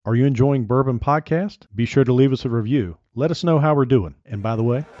Are you enjoying Bourbon Podcast? Be sure to leave us a review. Let us know how we're doing. And by the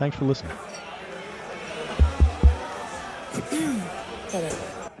way, thanks for listening.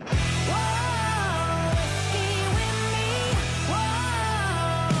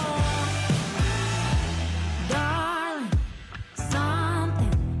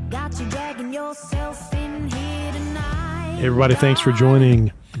 Hey everybody, thanks for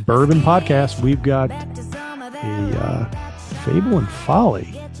joining Bourbon Podcast. We've got a Fable and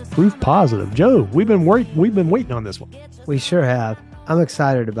Folly proof positive. Joe, we've been waiting on this one. We sure have. I'm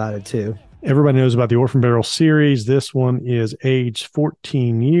excited about it too. Everybody knows about the Orphan Barrel series. This one is aged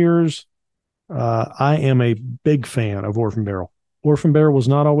 14 years. I am a big fan of Orphan Barrel. Orphan Barrel was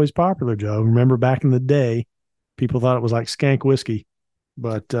not always popular, Joe. Remember back in the day, people thought it was like skank whiskey,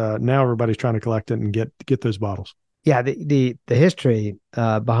 but now everybody's trying to collect it and get those bottles. Yeah, the history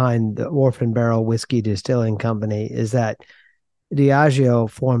behind the Orphan Barrel Whiskey Distilling Company is that Diageo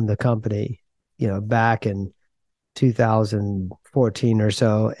formed the company, back in 2014 or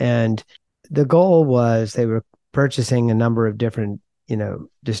so, and the goal was they were purchasing a number of different,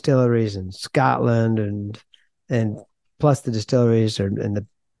 distilleries in Scotland and plus the distilleries and the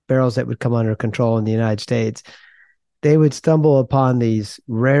barrels that would come under control in the United States. They would stumble upon these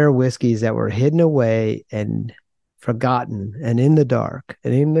rare whiskeys that were hidden away and forgotten and in the dark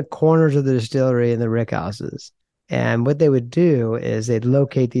and in the corners of the distillery and the rickhouses. And what they would do is they'd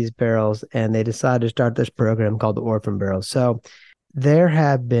locate these barrels, and they decided to start this program called the Orphan Barrels. So there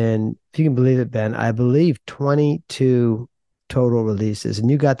have been, if you can believe it, Ben, I believe 22 total releases,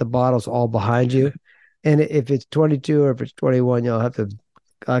 and you got the bottles all behind you. And if it's 22 or if it's 21, you'll have to,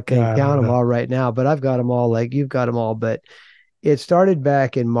 I can't count them all right now, but I've got them all like you've got them all. But it started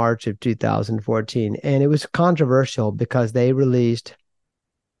back in March of 2014, and it was controversial because they released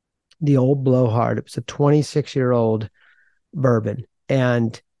the Old Blowhard. It was a 26-year-old bourbon.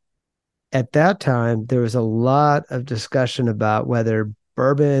 And at that time, there was a lot of discussion about whether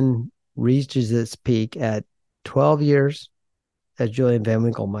bourbon reaches its peak at 12 years, as Julian Van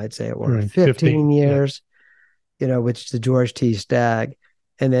Winkle might say, or 15 years, which is the George T. Stagg.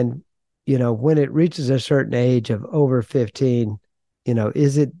 And then, when it reaches a certain age of over 15,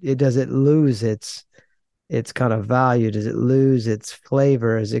 does it lose its kind of value? Does it lose its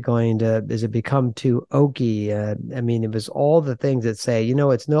flavor? Does it become too oaky? It was all the things that say,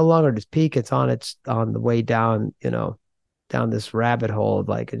 it's no longer at its peak. It's on the way down, down this rabbit hole of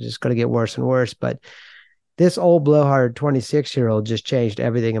like, it's just going to get worse and worse. But this Old Blowhard 26-year-old just changed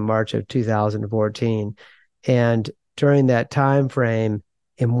everything in March of 2014. And during that time frame,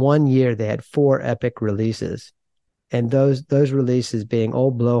 in 1 year, they had 4 epic releases. And those releases being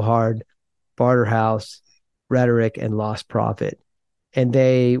Old Blowhard, Barterhouse, Rhetoric, and Lost Prophet. And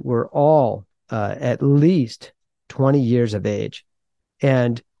they were all at least 20 years of age.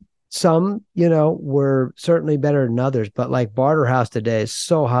 And some, were certainly better than others, but like Barterhouse today is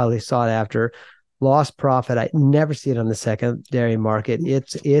so highly sought after. Lost Prophet, I never see it on the secondary market.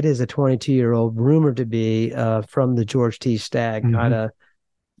 It is a 22-year-old rumored to be from the George T. Stagg kind of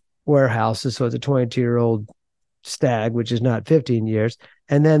warehouses. So it's a 22-year-old Stag, which is not 15 years.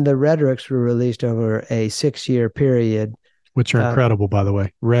 And then the Rhetorics were released over a 6-year period. Which are incredible, by the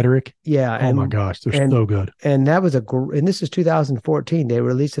way. Rhetoric. Yeah. Oh my gosh, they're so good. And that was and this is 2014. They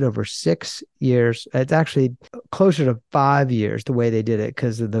released it over 6 years. It's actually closer to 5 years the way they did it,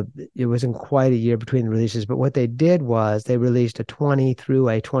 because it wasn't quite a year between the releases. But what they did was they released a 20 through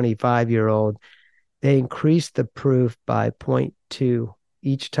a 25-year-old. They increased the proof by 0.2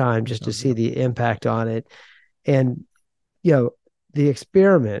 each time just to see the impact on it. And, the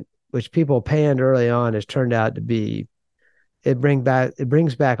experiment, which people panned early on, has turned out to be, it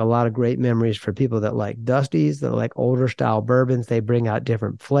brings back a lot of great memories for people that like Dusties, that like older style bourbons. They bring out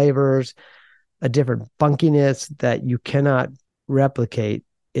different flavors, a different funkiness that you cannot replicate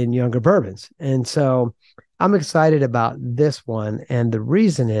in younger bourbons. And so I'm excited about this one. And the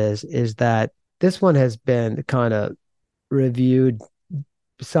reason is that this one has been kind of reviewed.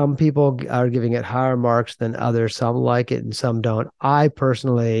 Some people are giving it higher marks than others. Some like it and some don't. I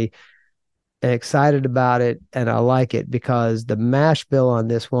personally am excited about it, and I like it because the mash bill on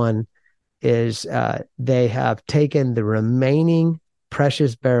this one is they have taken the remaining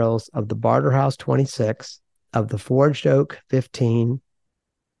precious barrels of the Barterhouse 26, of the Forged Oak 15,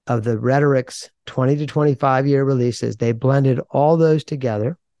 of the Rhetoric's 20 to 25 year releases. They blended all those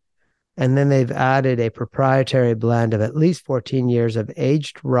together. And then they've added a proprietary blend of at least 14 years of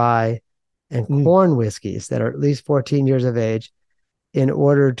aged rye and corn whiskeys that are at least 14 years of age in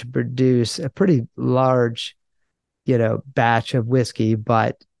order to produce a pretty large, batch of whiskey.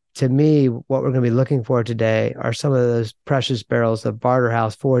 But to me, what we're going to be looking for today are some of those precious barrels of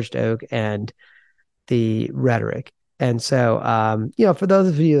Barterhouse Forged Oak and the Rhetoric. And so, for those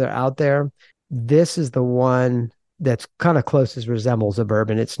of you that are out there, this is the one that's kind of closest resembles a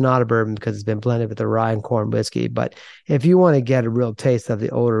bourbon. It's not a bourbon because it's been blended with the rye and corn whiskey. But if you want to get a real taste of the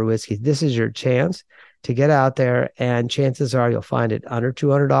older whiskey, this is your chance to get out there. And chances are you'll find it under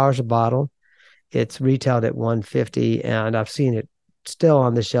 $200 a bottle. It's retailed at $150, and I've seen it still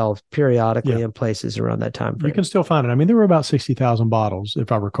on the shelves periodically in places around that time frame. You can still find it. I mean, there were about 60,000 bottles,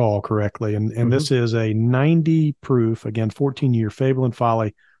 if I recall correctly. And this is a 90 proof, again, 14-year Fable and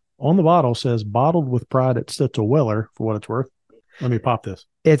Folly. On the bottle says bottled with pride at Stitzel Weller, for what it's worth. Let me pop this.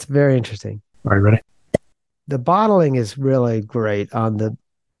 It's very interesting. All right, ready? The bottling is really great on the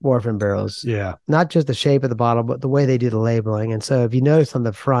Orphan barrels. Yeah. Not just the shape of the bottle, but the way they do the labeling. And so if you notice on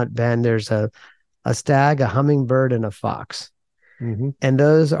the front, Ben, there's a stag, a hummingbird, and a fox. Mm-hmm. And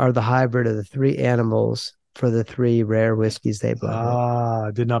those are the hybrid of the three animals for the three rare whiskeys they blended. I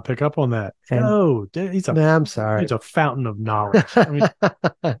did not pick up on that. And, I'm sorry. He's a fountain of knowledge. I mean,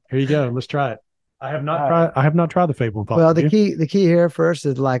 here you go. Let's try it. I have not tried the Fable. Well, the key here first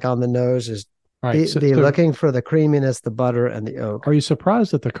is like on the nose is looking for the creaminess, the butter, and the oak. Are you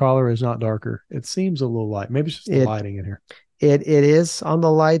surprised that the color is not darker? It seems a little light. Maybe it's just the lighting in here. It is on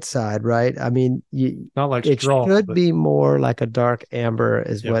the light side, right? I mean, not like it straw, should be more like a dark amber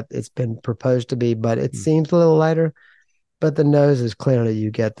is what it's been proposed to be, but it seems a little lighter. But the nose is clearly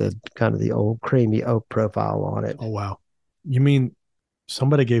you get the kind of the old creamy oak profile on it. Oh wow! You mean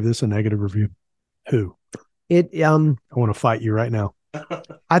somebody gave this a negative review? Who? I want to fight you right now.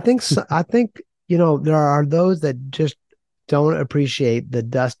 I think there are those that just don't appreciate the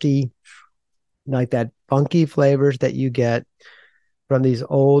dusty, like that funky flavors that you get from these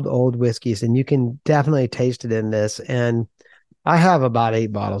old whiskeys, and you can definitely taste it in this. And I have about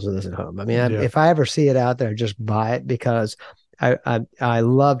 8 bottles of this at home. I mean, if I ever see it out there, just buy it because I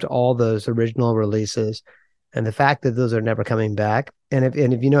loved all those original releases, and the fact that those are never coming back. And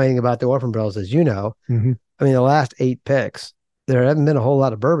if you know anything about the Orphan barrels, as you know, I mean, the last 8 picks, there haven't been a whole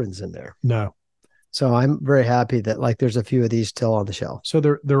lot of bourbons in there. No. So I'm very happy that like there's a few of these still on the shelf. So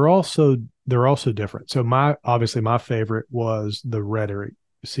they're also different. So my favorite was the Rhetoric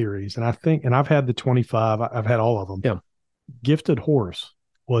series, and I've had the 25. I've had all of them. Yeah. Gifted Horse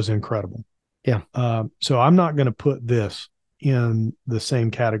was incredible. Yeah. So I'm not going to put this in the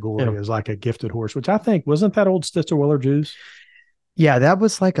same category as like a Gifted Horse, which I think wasn't that old Stitzel Weller juice. Yeah, that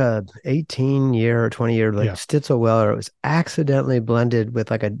was like a 18-year or 20-year Stitzel Weller. It was accidentally blended with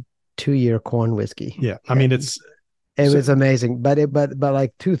like a 2-year corn whiskey. Yeah, I mean it was amazing, but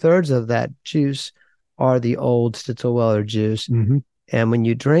like 2/3 of that juice are the old Stitzel Weller juice. Mm-hmm. And when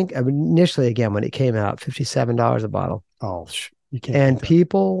you drink, initially again when it came out, $57 a bottle. Oh, you can't. And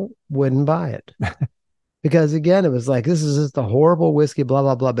people wouldn't buy it because again, it was like this is just a horrible whiskey, blah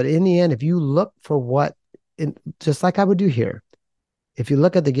blah blah. But in the end, if you look for just like I would do here, if you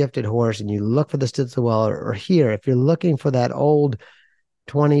look at the Gifted Horse and you look for the Stitzel Weller, or here, if you're looking for that old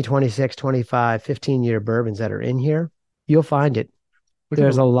 20, 26, 25, 15-year bourbons that are in here, you'll find it.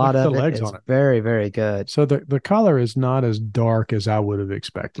 There's a lot of it. It's very, very good. So the color is not as dark as I would have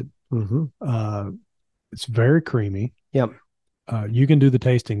expected. Mm-hmm. It's very creamy. Yep. You can do the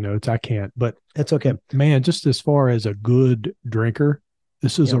tasting notes. I can't, but it's okay. Man, just as far as a good drinker,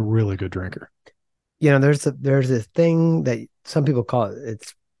 this is a really good drinker. There's this thing that some people call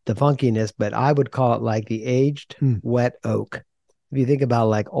it's the funkiness, but I would call it like the aged wet oak. If you think about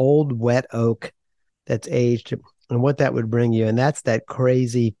like old wet oak that's aged and what that would bring you, and that's that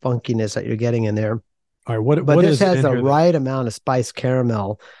crazy funkiness that you're getting in there. All right, but this has the right amount of spiced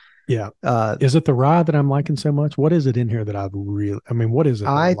caramel. Yeah. Is it the rye that I'm liking so much? What is it in here that what is it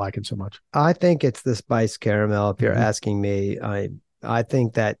that I'm liking so much? I think it's the spiced caramel. If you're asking me, I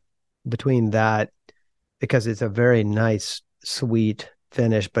think that between that, because it's a very nice, sweet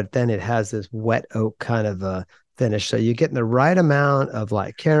finish, but then it has this wet oak kind of a finish. So you're getting the right amount of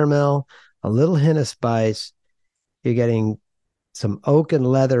like caramel, a little hint of spice. You're getting some oak and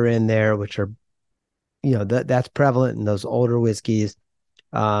leather in there, which are, that's prevalent in those older whiskeys.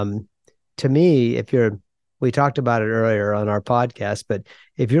 To me, we talked about it earlier on our podcast, but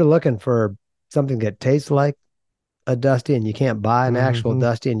if you're looking for something that tastes like a Dusty and you can't buy an actual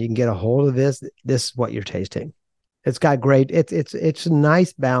Dusty and you can get a hold of this is what you're tasting. It's got great, it's a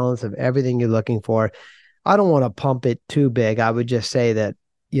nice balance of everything you're looking for. I don't want to pump it too big. I would just say that,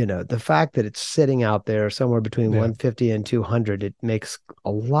 the fact that it's sitting out there somewhere between 150 and 200, it makes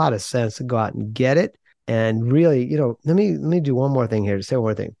a lot of sense to go out and get it. And really, let me do one more thing here to say one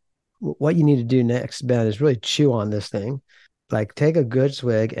more thing. What you need to do next, Ben, is really chew on this thing. Like take a good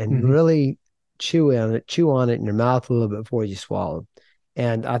swig and really chew on it in your mouth a little bit before you swallow.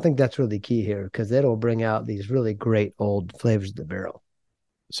 And I think that's really key here because it'll bring out these really great old flavors of the barrel.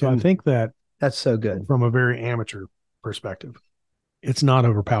 So I think that's so good from a very amateur perspective. It's not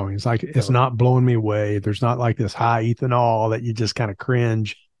overpowering. It's like it's not blowing me away. There's not like this high ethanol that you just kind of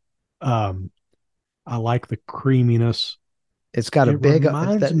cringe. I like the creaminess. It's got a big.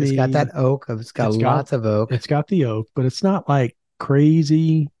 It's got that oak. It's got lots of oak. It's got the oak, but it's not like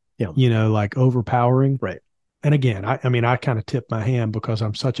crazy. Like overpowering. Right. And again, I mean, I kind of tipped my hand because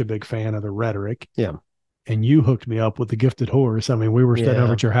I'm such a big fan of the rhetoric. Yeah. And you hooked me up with the Gifted Horse. I mean, we were staying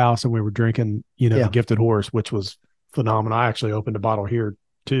over at your house and we were drinking, the Gifted Horse, which was phenomenal. I actually opened a bottle here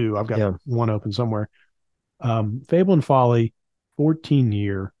too. I've got one open somewhere. Fable and Folly,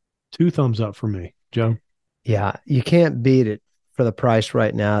 14-year, 2 thumbs up for me, Joe. Yeah, you can't beat it for the price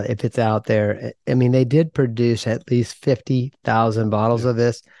right now if it's out there. I mean, they did produce at least 50,000 bottles of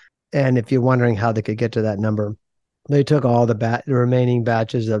this. And if you're wondering how they could get to that number, they took all the remaining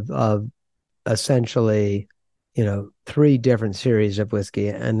batches of essentially, 3 different series of whiskey,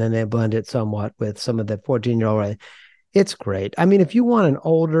 and then they blend it somewhat with some of the 14-year-old. It's great. I mean, if you want an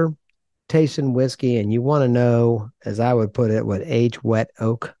older tasting whiskey and you want to know, as I would put it, what aged wet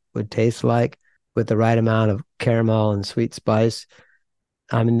oak would taste like with the right amount of caramel and sweet spice,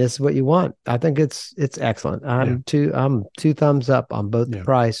 I mean, this is what you want. I think it's excellent. I'm 2 thumbs up on both the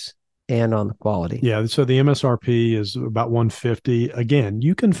price and on the quality. Yeah. So the MSRP is about $150. Again,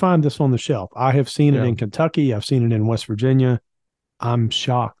 you can find this on the shelf. I have seen it in Kentucky. I've seen it in West Virginia. I'm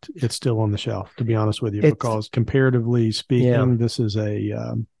shocked it's still on the shelf, to be honest with you, because comparatively speaking, this is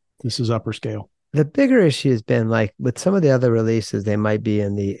upper scale. The bigger issue has been like with some of the other releases, they might be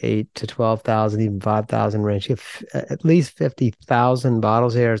in the 8 to 12,000, even 5,000 range. You have at least 50,000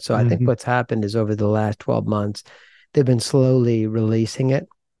 bottles here. So I think what's happened is over the last 12 months, they've been slowly releasing it,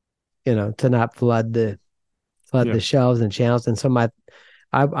 to not flood the shelves and channels. And so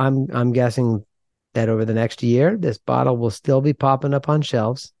I'm guessing that over the next year, this bottle will still be popping up on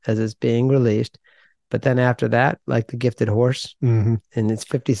shelves as it's being released. But then after that, like the Gifted Horse, and it's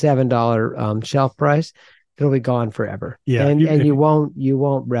 $57 shelf price, it'll be gone forever. Yeah, and you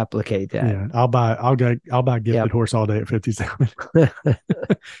won't replicate that. Yeah, I'll buy Gifted Horse all day at 57.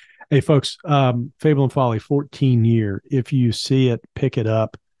 Hey, folks, Fable and Folly, 14-year. If you see it, pick it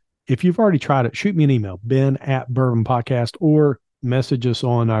up. If you've already tried it, shoot me an email, ben@bourbonpodcast, or message us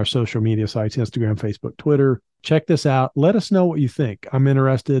on our social media sites, Instagram, Facebook, Twitter. Check this out. Let us know what you think. I'm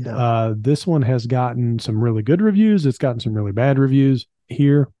interested. This one has gotten some really good reviews. It's gotten some really bad reviews.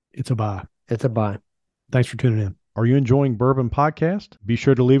 Here, it's a buy. It's a buy. Thanks for tuning in. Are you enjoying Bourbon Podcast? Be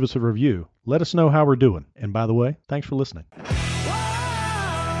sure to leave us a review. Let us know how we're doing. And by the way, thanks for listening.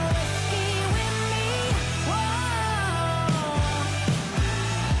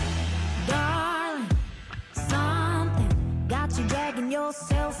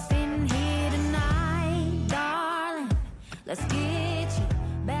 Yourself in here tonight, darling. Let's get